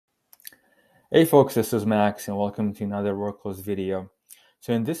Hey folks, this is Max and welcome to another workflows video.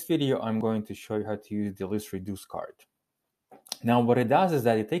 So in this video, I'm going to show you how to use the list reduce card. Now what it does is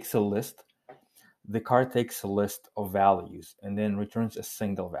that it takes a list, the card takes a list of values and then returns a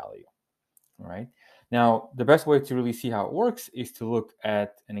single value, all right? Now the best way to really see how it works is to look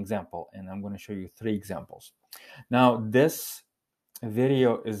at an example, and I'm going to show you 3 examples. Now this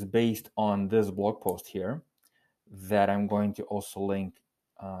video is based on this blog post here that I'm going to also link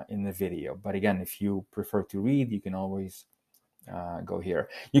in the video. But again, if you prefer to read, you can always go here.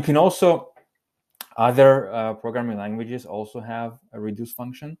 You can also, other programming languages also have a reduce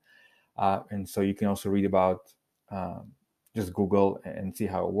function. And so you can also read about, just Google and see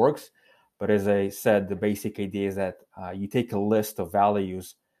how it works. But as I said, the basic idea is that you take a list of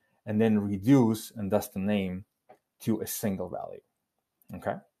values and then reduce, and thus the name, to a single value.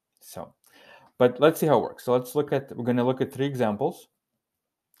 Okay, so, but let's see how it works. So we're going to look at 3 examples.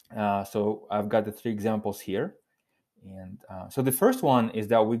 So I've got the 3 examples here. And so the first one is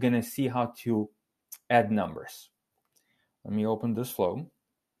that we're going to see how to add numbers. Let me open this flow.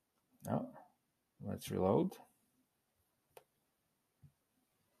 Now, let's reload.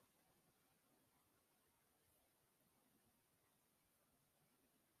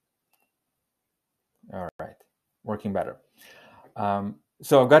 All right, working better.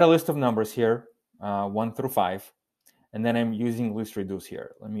 So I've got a list of numbers here, 1 through 5, and then I'm using list reduce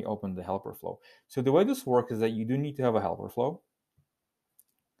here. Let me open the helper flow. So the way this works is that you do need to have a helper flow,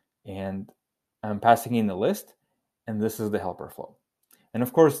 and I'm passing in the list, and this is the helper flow. And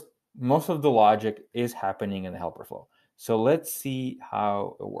of course, most of the logic is happening in the helper flow. So let's see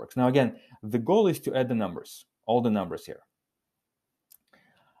how it works. Now again, the goal is to add the numbers, all the numbers here.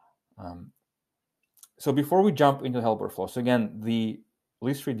 So before we jump into helper flow, so again, the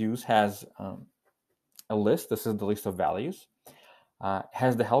list reduce has a list. This is the list of values.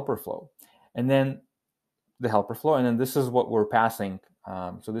 Has the helper flow, and then the helper flow, and then this is what we're passing.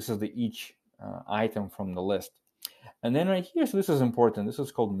 So this is the each item from the list. And then right here, so this is important. This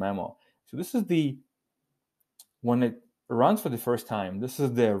is called memo. So this is when it runs for the first time, this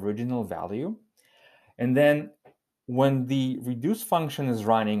is the original value. And then when the reduce function is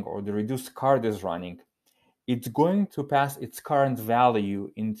running, or the reduce card is running, it's going to pass its current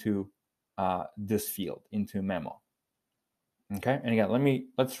value into this field, into memo. Okay, and again,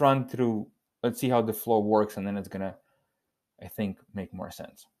 let's see how the flow works, and then it's gonna, I think, make more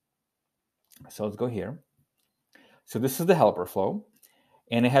sense. So let's go here. So this is the helper flow,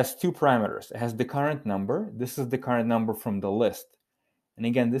 and it has 2 parameters. It has the current number. This is the current number from the list. And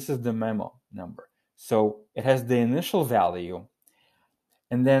again, this is the memo number. So it has the initial value,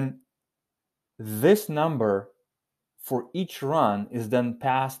 and then this number for each run is then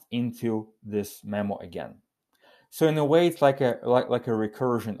passed into this memo again. So in a way, it's like a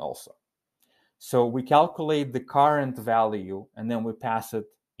recursion also. So we calculate the current value, and then we pass it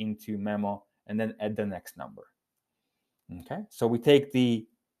into memo, and then add the next number. Okay, so we take the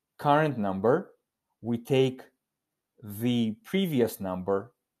current number, we take the previous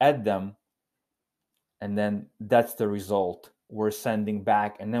number, add them, and then that's the result we're sending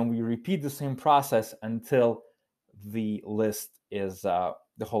back. And then we repeat the same process until the list is, the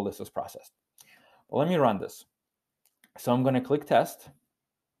whole list is processed. Well, let me run this. So I'm going to click test.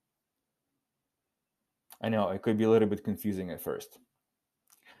 I know it could be a little bit confusing at first.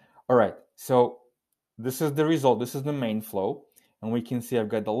 All right, so this is the result. This is the main flow. And we can see I've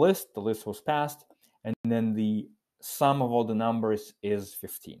got the list was passed, and then the sum of all the numbers is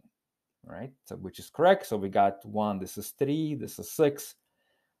 15, right? So which is correct. So we got 1, this is 3, this is 6,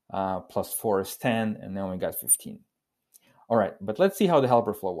 plus 4 is 10, and then we got 15. All right, but let's see how the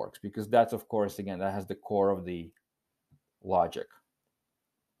helper flow works, because that's, of course, again, that has the core of the logic.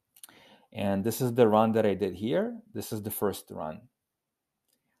 And this is the run that I did here. This is the first run.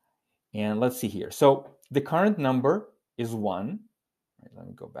 And let's see here. So the current number is 1. Right, let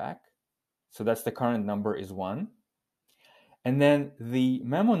me go back. So that's the current number is 1. And then the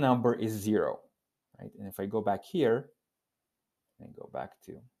memo number is 0. Right? And if I go back here, and go back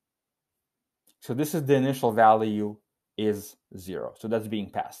to, so this is the initial value is 0. So that's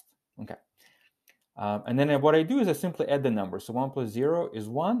being passed. Okay. And then what I do is I simply add the numbers. So 1 plus 0 is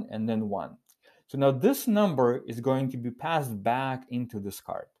 1, and then 1. So now this number is going to be passed back into this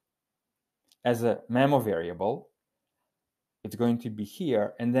card as a memo variable. It's going to be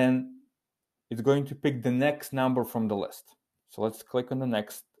here, and then it's going to pick the next number from the list. So let's click on the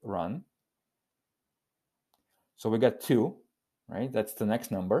next run. So we got 2, right? That's the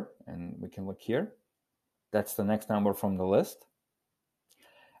next number, and we can look here. That's the next number from the list.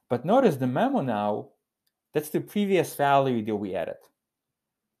 But notice the memo now, that's the previous value that we added.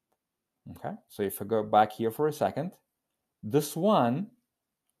 Okay, so if I go back here for a second, this one,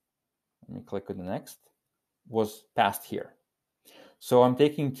 let me click on the next, was passed here. So I'm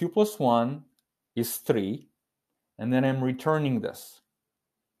taking 2 plus 1 is 3, and then I'm returning this.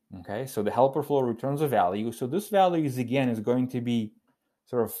 Okay, so the helper flow returns a value. So this value is going to be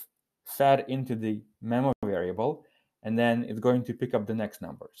sort of fed into the memo variable, and then it's going to pick up the next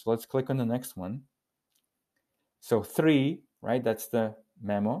number. So let's click on the next one. So 3, right, that's the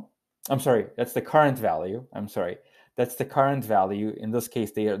memo. I'm sorry, that's the current value. That's the current value. In this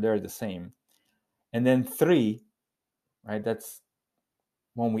case, they're the same. And then 3, right, that's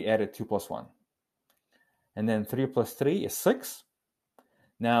when we added 2 plus 1. And then 3 plus 3 is 6.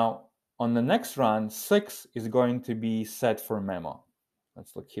 Now, on the next run, 6 is going to be set for memo.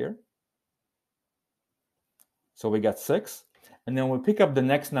 Let's look here. So we got 6. And then we pick up the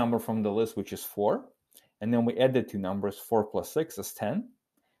next number from the list, which is 4. And then we add the two numbers. 4 plus 6 is 10.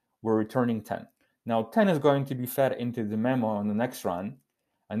 We're returning 10. Now, 10 is going to be fed into the memo on the next run.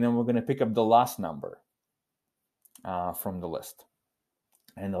 And then we're going to pick up the last number from the list.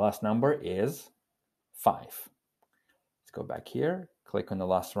 And the last number is 5. Let's go back here, click on the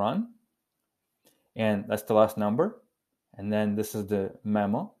last run. And that's the last number. And then this is the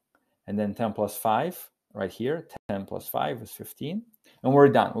memo. And then 10 plus 5 right here. 10 plus 5 is 15. And we're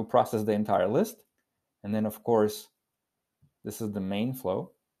done. We processed the entire list. And then, of course, this is the main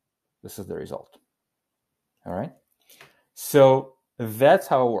flow. This is the result. All right. So that's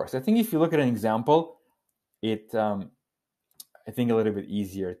how it works. I think if you look at an example, it I think a little bit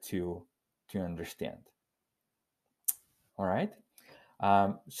easier to understand. All right.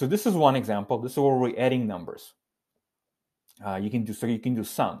 So this is one example. This is where we're adding numbers. You can do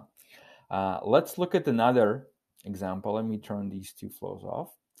sum. Let's look at another example. Let me turn these two flows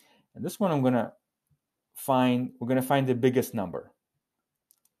off. And this one we're gonna find the biggest number.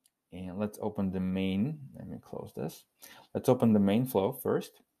 And let's open the main. Let me close this. Let's open the main flow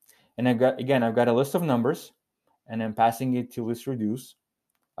first. And I've got a list of numbers, and I'm passing it to list reduce.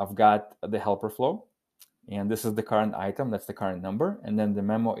 I've got the helper flow, and this is the current item. That's the current number, and then the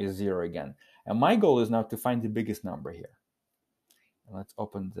memo is 0 again. And my goal is now to find the biggest number here. And let's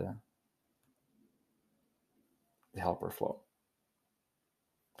open the helper flow.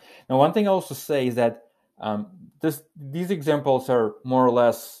 Now, one thing I also say is that these examples are more or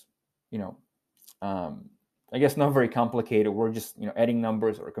less, I guess not very complicated. We're just adding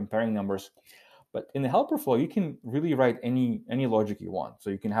numbers or comparing numbers. But in the helper flow, you can really write any logic you want. So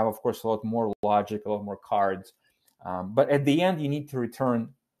you can have, of course, a lot more logic, a lot more cards. But at the end, you need to return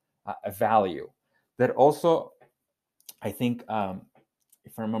a value that also, I think,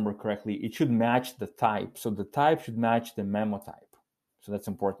 if I remember correctly, it should match the type. So the type should match the memo type. So that's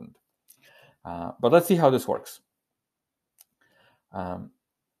important. But let's see how this works.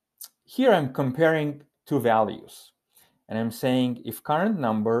 Here I'm comparing two values. And I'm saying if current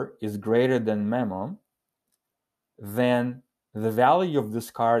number is greater than memo, then the value of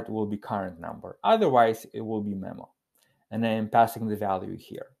this card will be current number. Otherwise, it will be memo. And I'm passing the value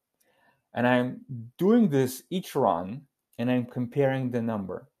here. And I'm doing this each run, and I'm comparing the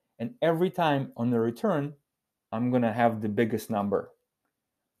number. And every time on the return, I'm going to have the biggest number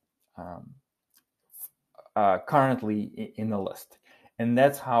currently in the list. And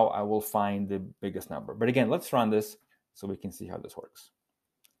that's how I will find the biggest number. But again, let's run this so we can see how this works.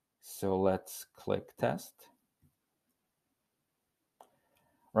 So let's click test.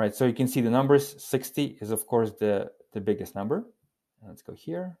 All right, so you can see the numbers. 60 is, of course, the biggest number. Let's go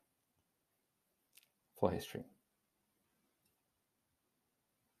here. Flow history.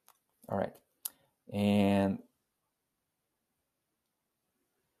 All right. And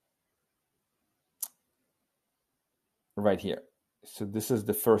right here. So this is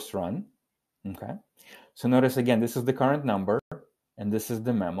the first run. Okay. So notice again, this is the current number, and this is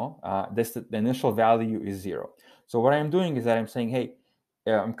the memo. The initial value is 0. So what I'm doing is that I'm saying, hey,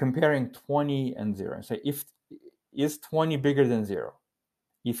 I'm comparing 20 and 0. So is 20 bigger than 0?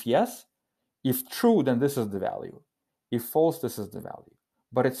 If yes, if true, then this is the value. If false, this is the value.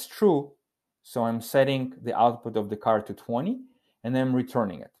 But it's true, so I'm setting the output of the card to 20, and then I'm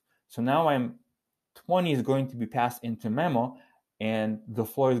returning it. So now 20 is going to be passed into memo, and the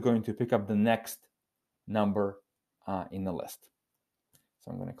flow is going to pick up the next number in the list. So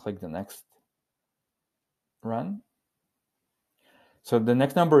I'm going to click the next run. So the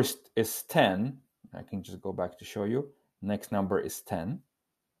next number is 10. I can just go back to show you. Next number is 10.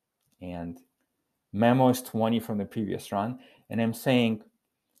 And memo is 20 from the previous run. And I'm saying,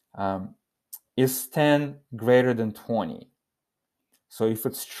 is 10 greater than 20? So if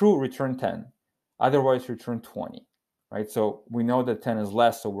it's true, return 10. Otherwise, return 20. right? So we know that 10 is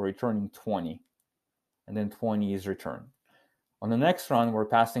less, so we're returning 20, and then 20 is returned. On the next run, we're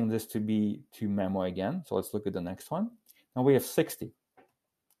passing this to memo again. So let's look at the next one. Now we have 60.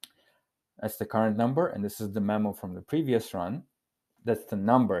 That's the current number, and this is the memo from the previous run. That's the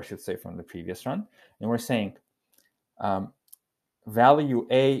number, I should say, from the previous run. And we're saying value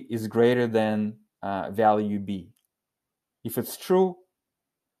A is greater than value B. If it's true,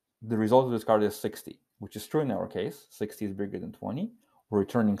 the result of this card is 60, which is true in our case. 60 is bigger than 20. We're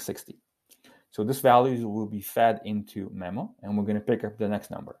returning 60. So this value will be fed into memo, and we're going to pick up the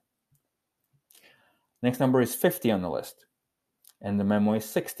next number. Next number is 50 on the list, and the memo is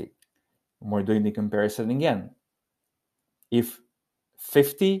 60. And we're doing the comparison again. If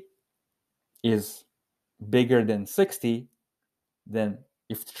 50 is bigger than 60, then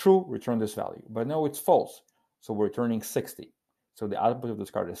if true, return this value. But no, it's false. So we're returning 60. So the output of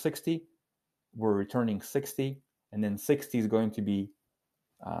this card is 60. We're returning 60. And then 60 is going to be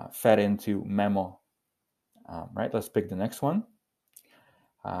fed into memo. Right? Let's pick the next one.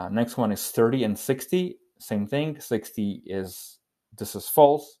 Next one is 30 and 60. Same thing. 60 is, this is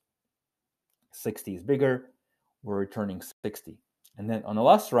false. 60 is bigger. We're returning 60. And then on the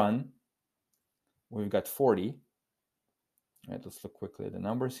last run, we've got 40. Right, let's look quickly at the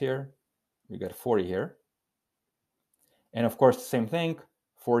numbers here. We got 40 here. And of course, the same thing.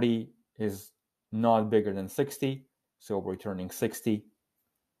 40 is not bigger than 60. So we're returning 60.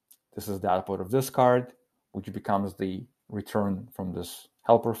 This is the output of this card, which becomes the return from this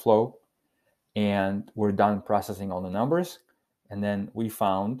helper flow. And we're done processing all the numbers. And then we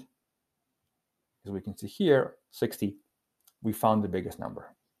found, as we can see here, 60. We found the biggest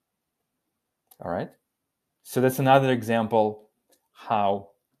number. All right. So that's another example how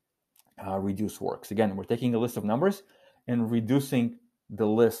reduce works. Again, we're taking a list of numbers and reducing the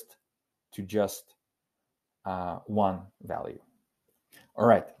list to just one value. All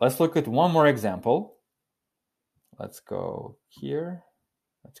right, let's look at one more example. Let's go here.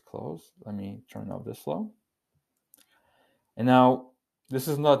 Let's close. Let me turn off this flow. And now this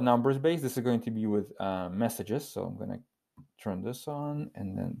is not numbers based. This is going to be with messages. So I'm going to turn this on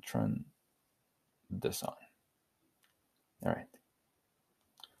and then turn this on. All right.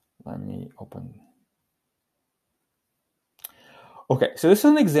 Let me open. Okay, so this is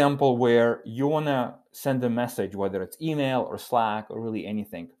an example where you want to send a message, whether it's email or Slack or really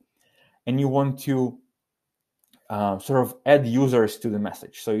anything, and you want to sort of add users to the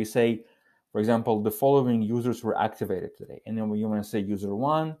message. So you say, for example, the following users were activated today. And then you want to say user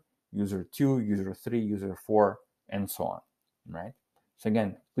 1, user 2, user 3, user 4, and so on, right? So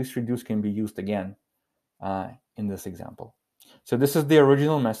again, list reduce can be used again in this example. So this is the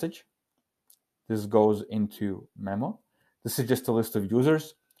original message. This goes into memo. This is just a list of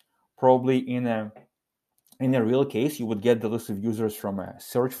users. Probably in a real case, you would get the list of users from a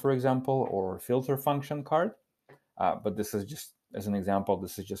search, for example, or filter function card. But this is just, as an example,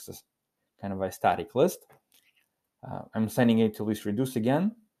 this is just a kind of a static list. I'm sending it to list reduce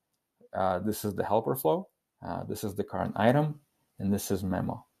again. This is the helper flow. This is the current item, and this is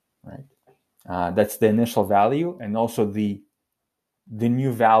memo, right? That's the initial value and also the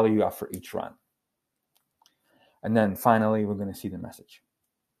new value after each run. And then finally, we're going to see the message.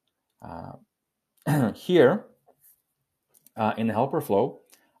 Here, in the helper flow,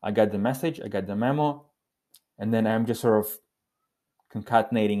 I got the message, I got the memo, and then I'm just sort of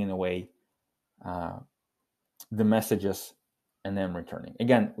concatenating in a way the messages and then returning.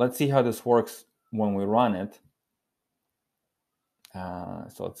 Again, let's see how this works when we run it.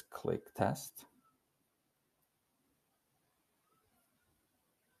 So let's click test.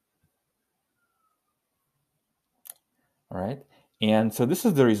 All right. And so this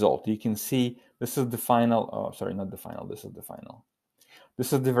is the result. You can see this is the final. Oh, sorry, not the final. This is the final.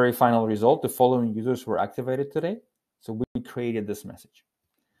 This is the very final result. The following users were activated today. So we created this message.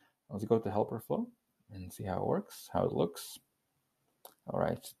 Let's go to helper flow and see how it works, how it looks. All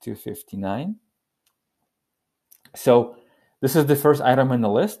right, 259. So this is the first item in the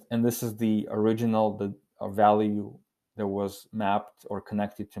list, and this is the original value that was mapped or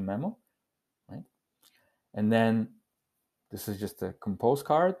connected to memo, right? And then this is just a compose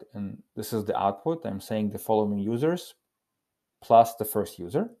card, and this is the output. I'm saying the following users plus the first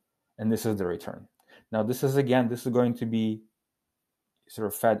user, and this is the return. Now this is going to be sort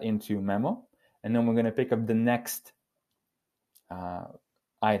of fed into memo, and then we're going to pick up the next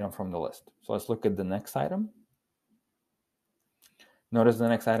item from the list. So let's look at the next item. Notice the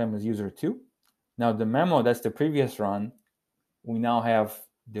next item is user 2. Now the memo, that's the previous run. We now have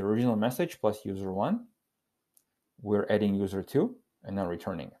the original message plus user 1. We're adding user 2 and then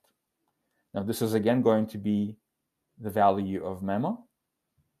returning it. Now this is again going to be the value of memo.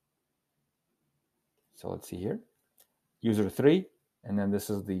 So let's see here, user 3, and then this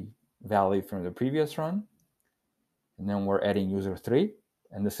is the value from the previous run. And then we're adding user 3,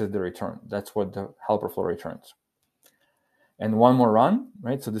 and this is the return. That's what the helper flow returns. And one more run,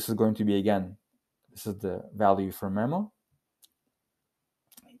 right? So this is going to be, again, this is the value for memo.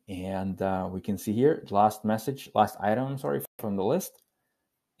 And we can see here, last item, from the list.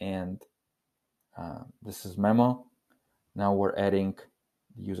 And this is memo. Now we're adding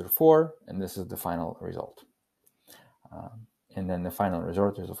the user 4, and this is the final result. And then the final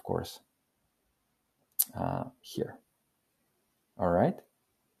result is, of course, here. All right.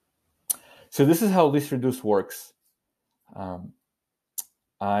 So this is how list reduce works.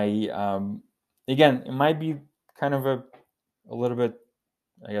 Again, it might be kind of a little bit,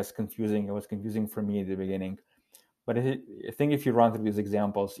 I guess, confusing. It was confusing for me at the beginning. But I think if you run through these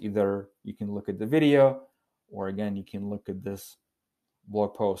examples, either you can look at the video, or again, you can look at this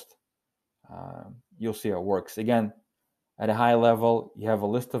blog post. You'll see how it works. Again, at a high level, you have a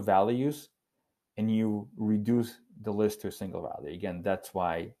list of values, and you reduce the list to a single value. Again, that's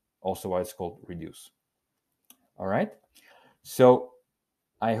why it's called reduce. All right. So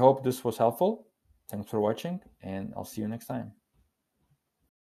I hope this was helpful. Thanks for watching, and I'll see you next time.